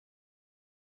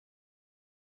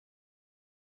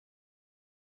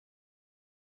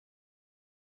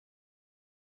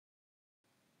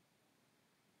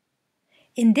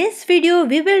In this video,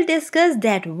 we will discuss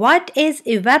that what is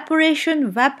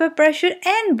evaporation, vapor pressure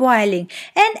and boiling.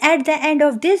 And at the end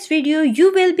of this video,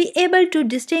 you will be able to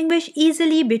distinguish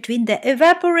easily between the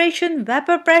evaporation,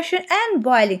 vapor pressure and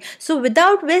boiling. So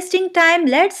without wasting time,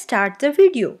 let's start the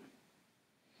video.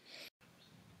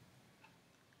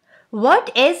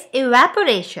 What is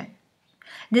evaporation?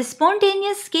 The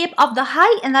spontaneous escape of the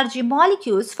high energy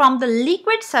molecules from the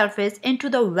liquid surface into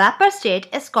the vapor state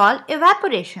is called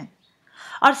evaporation.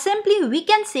 Or simply we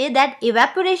can say that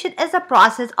evaporation is a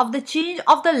process of the change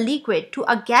of the liquid to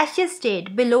a gaseous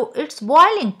state below its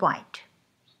boiling point.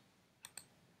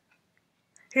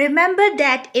 Remember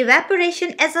that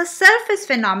evaporation is a surface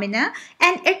phenomenon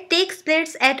and it takes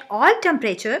place at all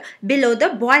temperature below the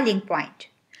boiling point.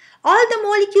 All the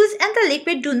molecules in the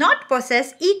liquid do not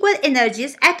possess equal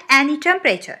energies at any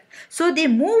temperature, so they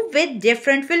move with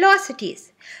different velocities.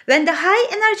 When the high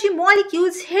energy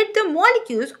molecules hit the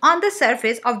molecules on the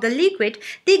surface of the liquid,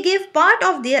 they give part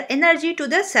of their energy to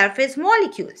the surface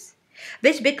molecules,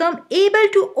 which become able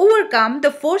to overcome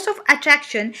the force of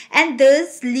attraction and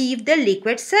thus leave the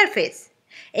liquid surface.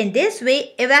 In this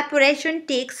way, evaporation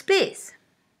takes place.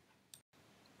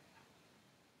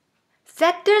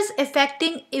 Factors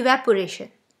affecting evaporation.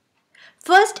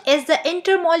 First is the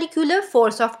intermolecular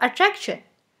force of attraction.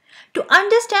 To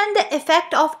understand the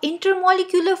effect of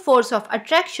intermolecular force of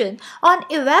attraction on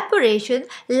evaporation,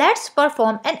 let's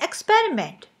perform an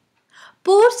experiment.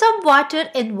 Pour some water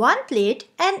in one plate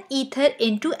and ether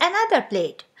into another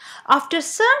plate. After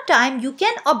some time, you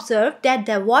can observe that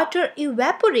the water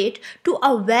evaporates to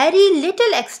a very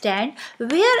little extent,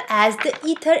 whereas the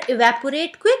ether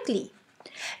evaporates quickly.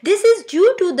 This is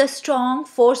due to the strong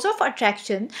force of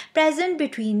attraction present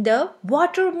between the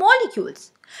water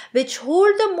molecules, which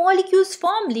hold the molecules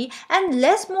firmly, and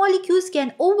less molecules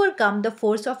can overcome the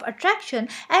force of attraction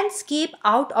and escape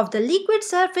out of the liquid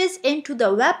surface into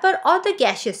the vapor or the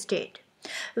gaseous state.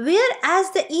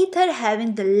 Whereas the ether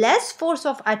having the less force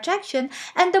of attraction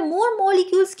and the more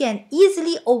molecules can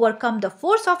easily overcome the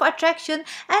force of attraction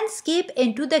and escape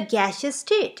into the gaseous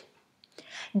state.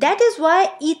 That is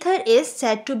why ether is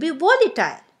said to be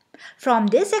volatile. From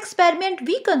this experiment,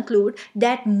 we conclude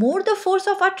that more the force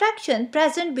of attraction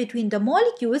present between the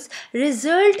molecules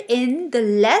result in the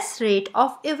less rate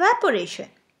of evaporation,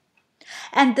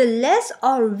 and the less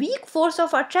or weak force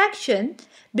of attraction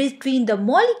between the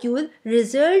molecule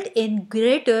result in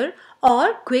greater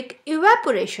or quick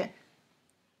evaporation.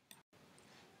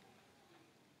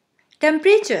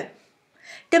 Temperature.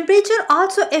 Temperature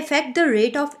also affects the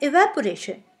rate of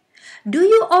evaporation. Do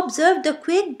you observe the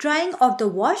quick drying of the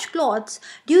washcloths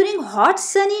during hot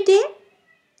sunny day?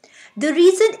 The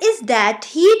reason is that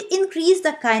heat increases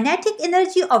the kinetic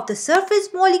energy of the surface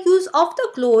molecules of the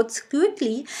clothes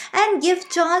quickly and gives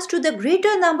chance to the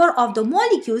greater number of the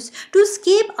molecules to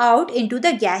escape out into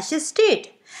the gaseous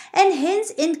state, and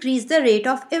hence increase the rate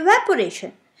of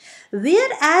evaporation.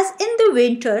 Whereas in the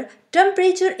winter,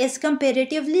 temperature is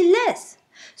comparatively less.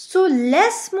 So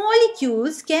less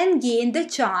molecules can gain the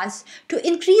chance to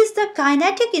increase the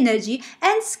kinetic energy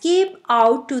and escape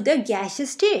out to the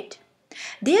gaseous state.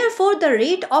 Therefore, the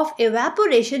rate of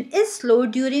evaporation is slow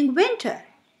during winter.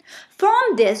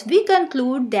 From this, we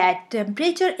conclude that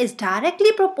temperature is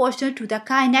directly proportional to the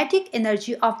kinetic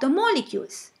energy of the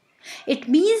molecules. It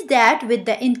means that with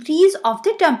the increase of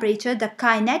the temperature, the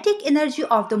kinetic energy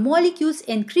of the molecules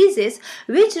increases,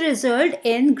 which result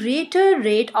in greater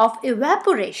rate of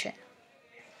evaporation.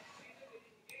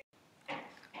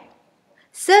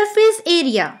 Surface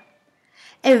area.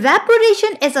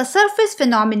 Evaporation is a surface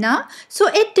phenomena, so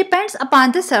it depends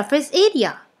upon the surface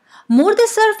area. More the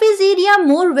surface area,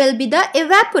 more will be the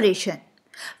evaporation.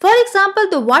 For example,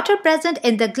 the water present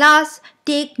in the glass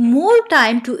take more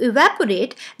time to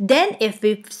evaporate than if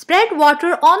we spread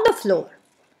water on the floor.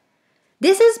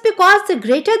 This is because the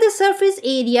greater the surface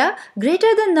area,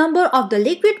 greater the number of the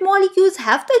liquid molecules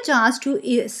have the chance to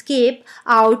escape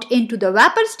out into the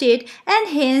vapor state, and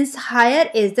hence higher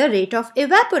is the rate of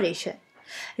evaporation.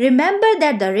 Remember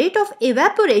that the rate of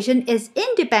evaporation is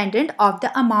independent of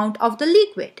the amount of the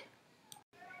liquid.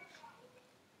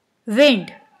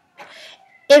 Wind.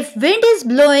 If wind is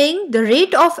blowing, the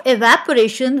rate of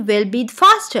evaporation will be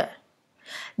faster.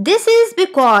 This is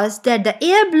because that the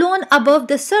air blown above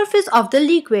the surface of the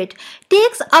liquid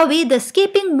takes away the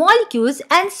escaping molecules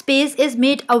and space is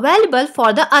made available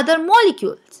for the other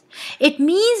molecules. It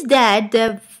means that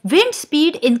the wind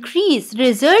speed increase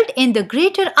result in the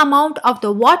greater amount of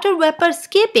the water vapor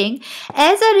escaping.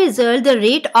 As a result, the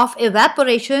rate of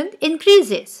evaporation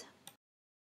increases.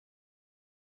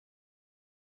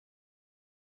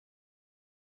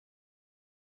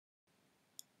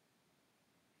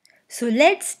 So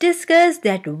let's discuss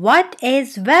that what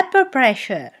is vapor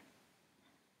pressure.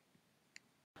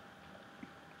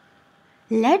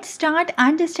 Let's start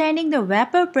understanding the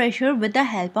vapor pressure with the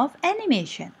help of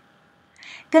animation.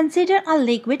 Consider a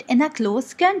liquid in a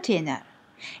closed container.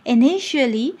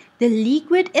 Initially, the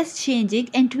liquid is changing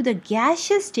into the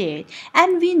gaseous state,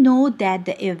 and we know that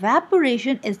the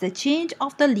evaporation is the change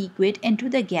of the liquid into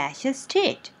the gaseous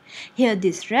state. Here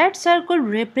this red circle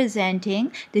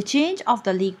representing the change of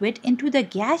the liquid into the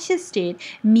gaseous state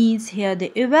means here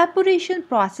the evaporation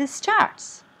process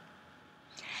starts.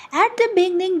 At the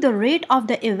beginning, the rate of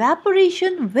the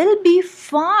evaporation will be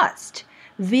fast,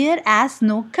 whereas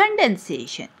no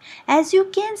condensation. As you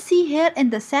can see here in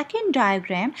the second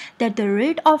diagram that the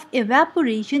rate of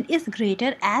evaporation is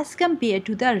greater as compared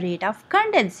to the rate of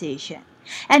condensation.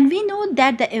 And we know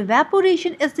that the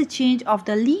evaporation is the change of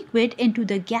the liquid into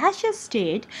the gaseous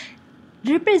state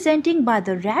representing by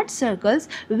the red circles,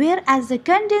 whereas the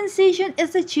condensation is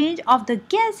the change of the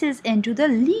gases into the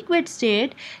liquid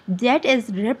state that is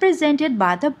represented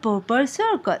by the purple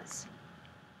circles.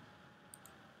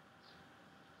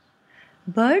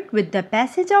 But with the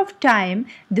passage of time,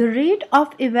 the rate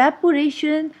of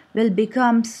evaporation will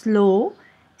become slow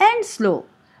and slow,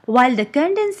 while the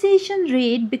condensation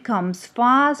rate becomes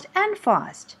fast and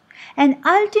fast. And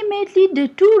ultimately the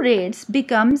two rates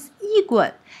becomes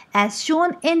equal as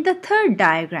shown in the third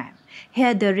diagram.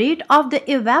 Here the rate of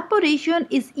the evaporation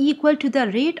is equal to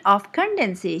the rate of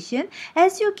condensation.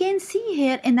 As you can see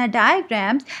here in the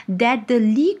diagrams that the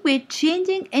liquid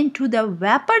changing into the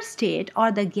vapor state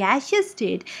or the gaseous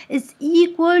state is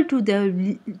equal to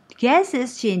the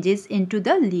gases changes into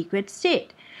the liquid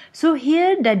state. So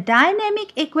here the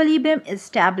dynamic equilibrium is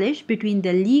established between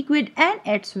the liquid and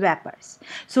its vapors.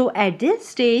 So at this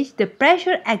stage the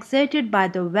pressure exerted by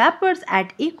the vapors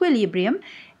at equilibrium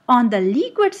on the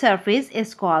liquid surface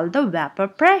is called the vapor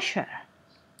pressure.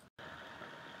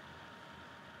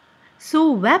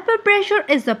 So vapor pressure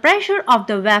is the pressure of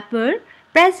the vapor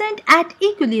present at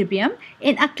equilibrium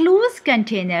in a closed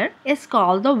container is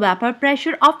called the vapor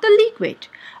pressure of the liquid,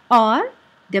 or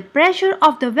the pressure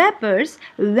of the vapors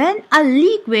when a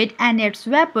liquid and its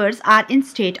vapors are in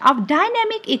state of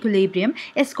dynamic equilibrium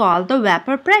is called the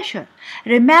vapor pressure.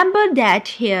 Remember that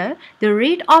here the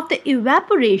rate of the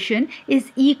evaporation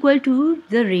is equal to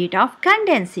the rate of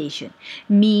condensation,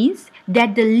 means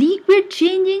that the liquid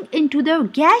changing into the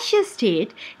gaseous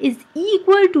state is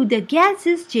equal to the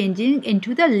gases changing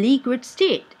into the liquid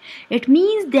state. It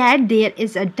means that there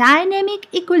is a dynamic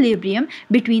equilibrium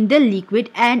between the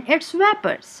liquid and its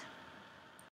vapors.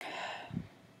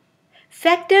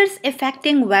 Factors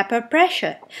affecting vapor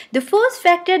pressure. The first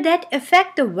factor that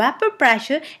affects the vapor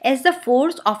pressure is the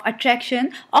force of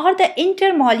attraction or the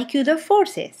intermolecular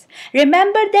forces.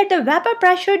 Remember that the vapor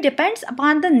pressure depends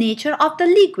upon the nature of the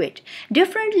liquid.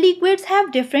 Different liquids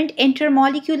have different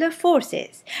intermolecular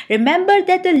forces. Remember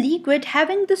that the liquid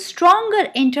having the stronger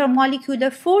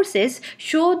intermolecular forces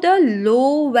show the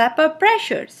low vapor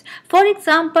pressures. For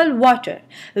example, water,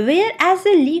 whereas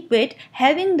the liquid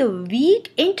having the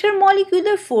weak intermolecular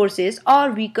forces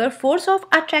or weaker force of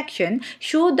attraction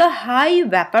show the high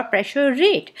vapor pressure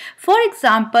rate. For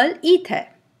example, ether.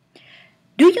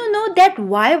 Do you know that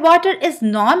why water is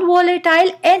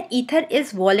non-volatile and ether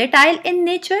is volatile in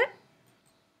nature?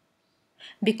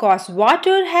 Because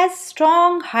water has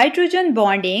strong hydrogen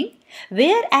bonding,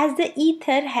 whereas the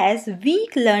ether has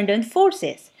weak London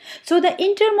forces. So the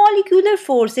intermolecular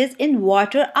forces in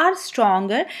water are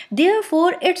stronger,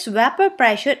 therefore its vapor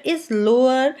pressure is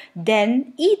lower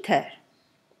than ether.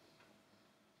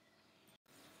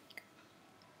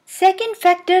 Second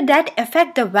factor that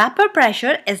affects the vapor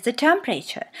pressure is the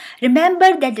temperature.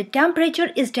 Remember that the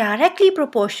temperature is directly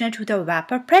proportional to the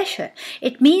vapor pressure.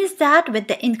 It means that with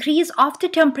the increase of the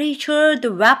temperature,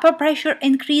 the vapor pressure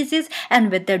increases,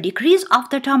 and with the decrease of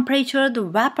the temperature, the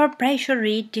vapor pressure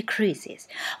rate decreases.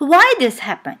 Why this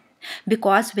happens?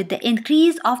 Because with the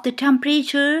increase of the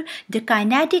temperature, the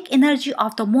kinetic energy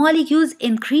of the molecules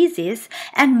increases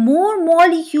and more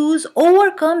molecules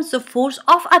overcomes the force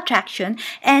of attraction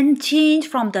and change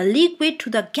from the liquid to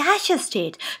the gaseous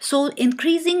state, so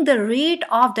increasing the rate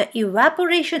of the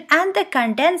evaporation and the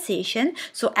condensation.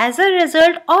 So as a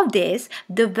result of this,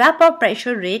 the vapor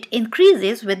pressure rate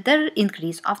increases with the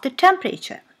increase of the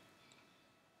temperature.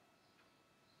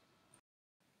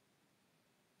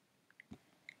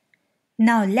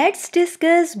 Now let's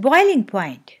discuss boiling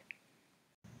point.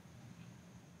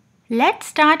 Let's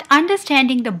start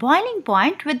understanding the boiling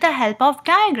point with the help of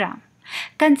diagram.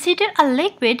 Consider a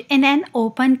liquid in an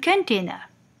open container.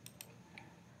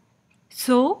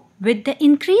 So With the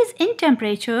increase in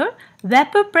temperature,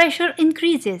 vapor pressure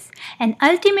increases and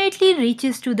ultimately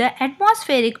reaches to the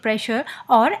atmospheric pressure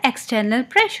or external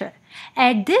pressure.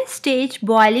 At this stage,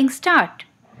 boiling starts.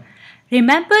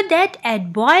 Remember that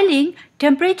at boiling,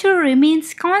 temperature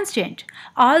remains constant,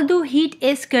 although heat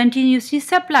is continuously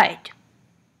supplied.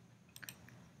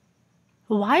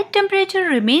 Why temperature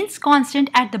remains constant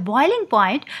at the boiling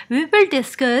point, we will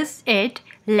discuss it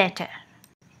later.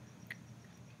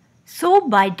 So,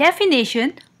 by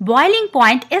definition, boiling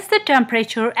point is the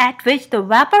temperature at which the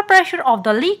vapor pressure of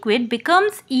the liquid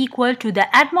becomes equal to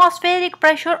the atmospheric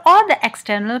pressure or the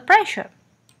external pressure.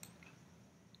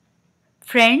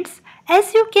 Friends,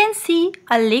 as you can see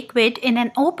a liquid in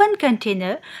an open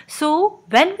container, so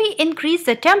when we increase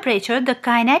the temperature, the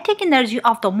kinetic energy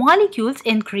of the molecules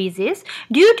increases,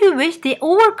 due to which they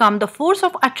overcome the force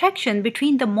of attraction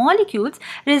between the molecules,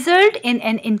 result in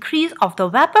an increase of the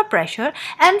vapor pressure,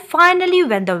 and finally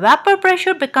when the vapor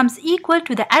pressure becomes equal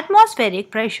to the atmospheric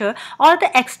pressure or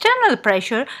the external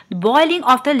pressure, the boiling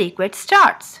of the liquid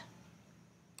starts.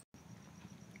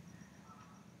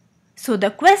 So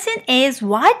the question is,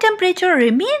 why temperature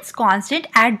remains constant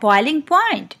at boiling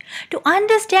point? To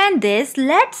understand this,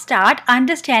 let's start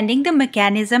understanding the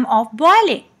mechanism of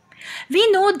boiling.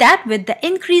 We know that with the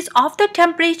increase of the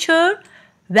temperature,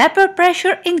 vapor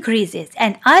pressure increases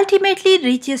and ultimately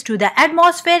reaches to the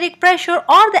atmospheric pressure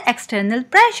or the external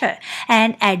pressure,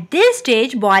 and at this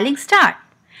stage boiling starts.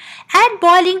 At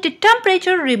boiling, the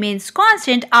temperature remains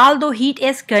constant although heat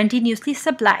is continuously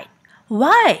supplied.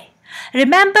 Why?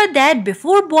 Remember that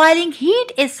before boiling,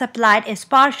 heat is supplied is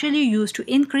partially used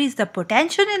to increase the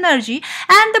potential energy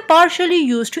and the partially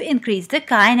used to increase the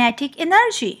kinetic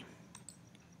energy.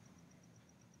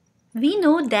 We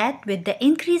know that with the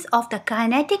increase of the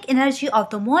kinetic energy of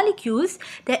the molecules,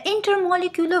 the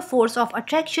intermolecular force of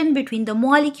attraction between the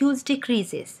molecules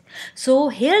decreases. So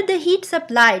here the heat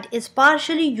supplied is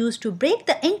partially used to break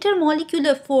the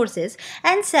intermolecular forces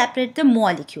and separate the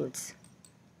molecules.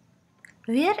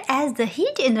 Whereas the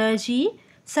heat energy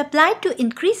supplied to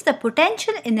increase the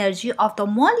potential energy of the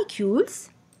molecules,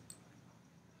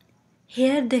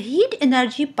 here the heat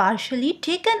energy partially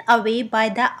taken away by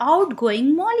the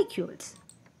outgoing molecules.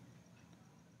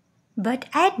 But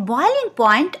at boiling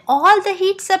point, all the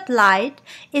heat supplied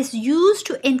is used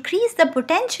to increase the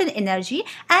potential energy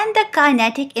and the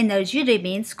kinetic energy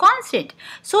remains constant.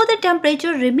 So the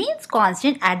temperature remains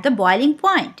constant at the boiling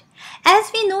point.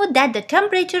 As we know that the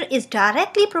temperature is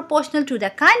directly proportional to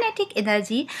the kinetic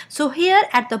energy, so here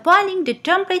at the boiling the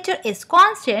temperature is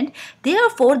constant,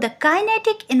 therefore the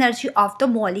kinetic energy of the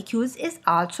molecules is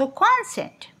also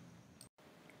constant.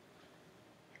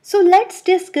 So let's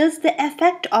discuss the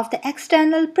effect of the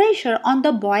external pressure on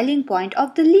the boiling point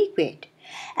of the liquid.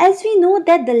 As we know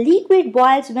that the liquid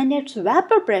boils when its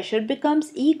vapor pressure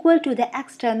becomes equal to the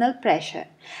external pressure.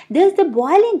 Thus the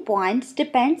boiling point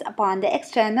depends upon the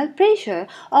external pressure,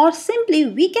 or simply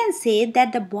we can say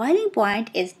that the boiling point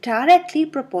is directly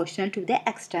proportional to the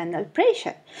external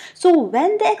pressure. So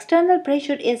when the external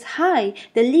pressure is high,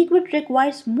 the liquid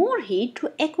requires more heat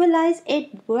to equalize its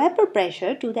vapor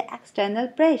pressure to the external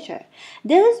pressure.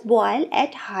 Thus boil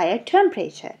at higher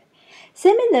temperature.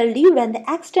 Similarly, when the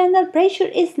external pressure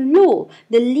is low,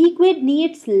 the liquid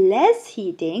needs less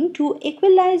heating to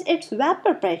equalize its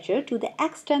vapor pressure to the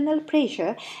external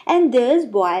pressure and thus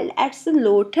boil at a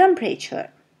low temperature.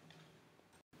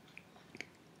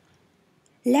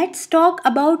 Let's talk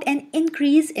about an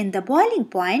increase in the boiling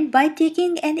point by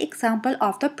taking an example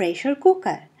of the pressure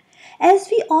cooker. As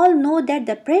we all know that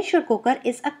the pressure cooker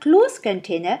is a closed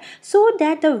container so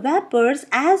that the vapors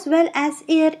as well as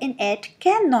air in it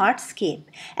cannot escape,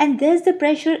 and thus the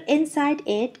pressure inside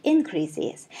it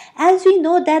increases. As we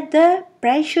know that the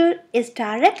pressure is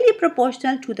directly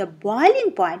proportional to the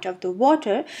boiling point of the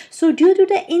water, so due to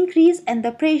the increase in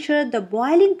the pressure, the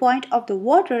boiling point of the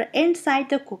water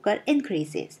inside the cooker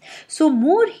increases. So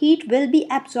more heat will be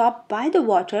absorbed by the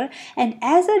water, and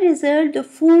as a result the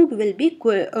food will be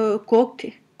cooked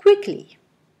quickly.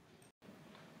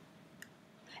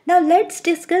 Now let's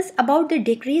discuss about the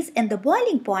decrease in the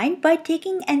boiling point by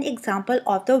taking an example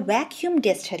of the vacuum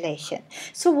distillation.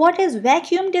 So what is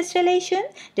vacuum distillation?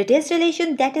 The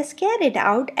distillation that is carried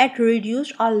out at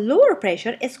reduced or lower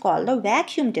pressure is called the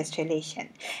vacuum distillation.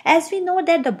 As we know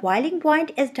that the boiling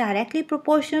point is directly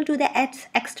proportional to the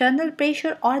external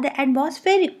pressure or the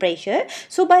atmospheric pressure,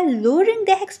 so by lowering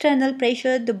the external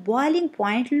pressure, the boiling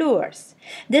point lowers.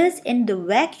 Thus, in the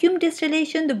vacuum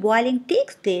distillation, the boiling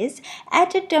takes place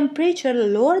at a temperature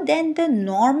lower than the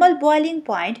normal boiling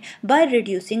point by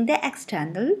reducing the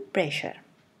external pressure.